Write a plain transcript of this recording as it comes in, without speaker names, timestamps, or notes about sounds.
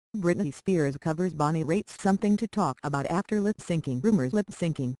Britney Spears covers Bonnie Raitt's Something to Talk About after lip-syncing rumors.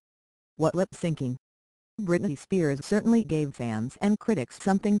 Lip-syncing? What lip-syncing? Britney Spears certainly gave fans and critics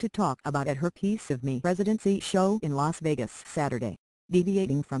something to talk about at her Piece of Me residency show in Las Vegas Saturday,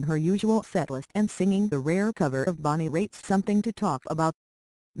 deviating from her usual setlist and singing the rare cover of Bonnie Raitt's Something to Talk About.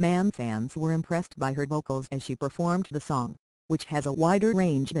 Fans were impressed by her vocals as she performed the song, which has a wider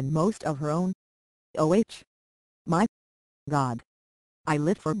range than most of her own. "Oh my God. I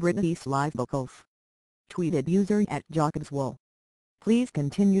live for Britney's live vocals," tweeted user @JacobsWool. "Please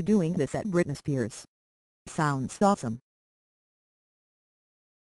continue doing this at Britney Spears. Sounds awesome."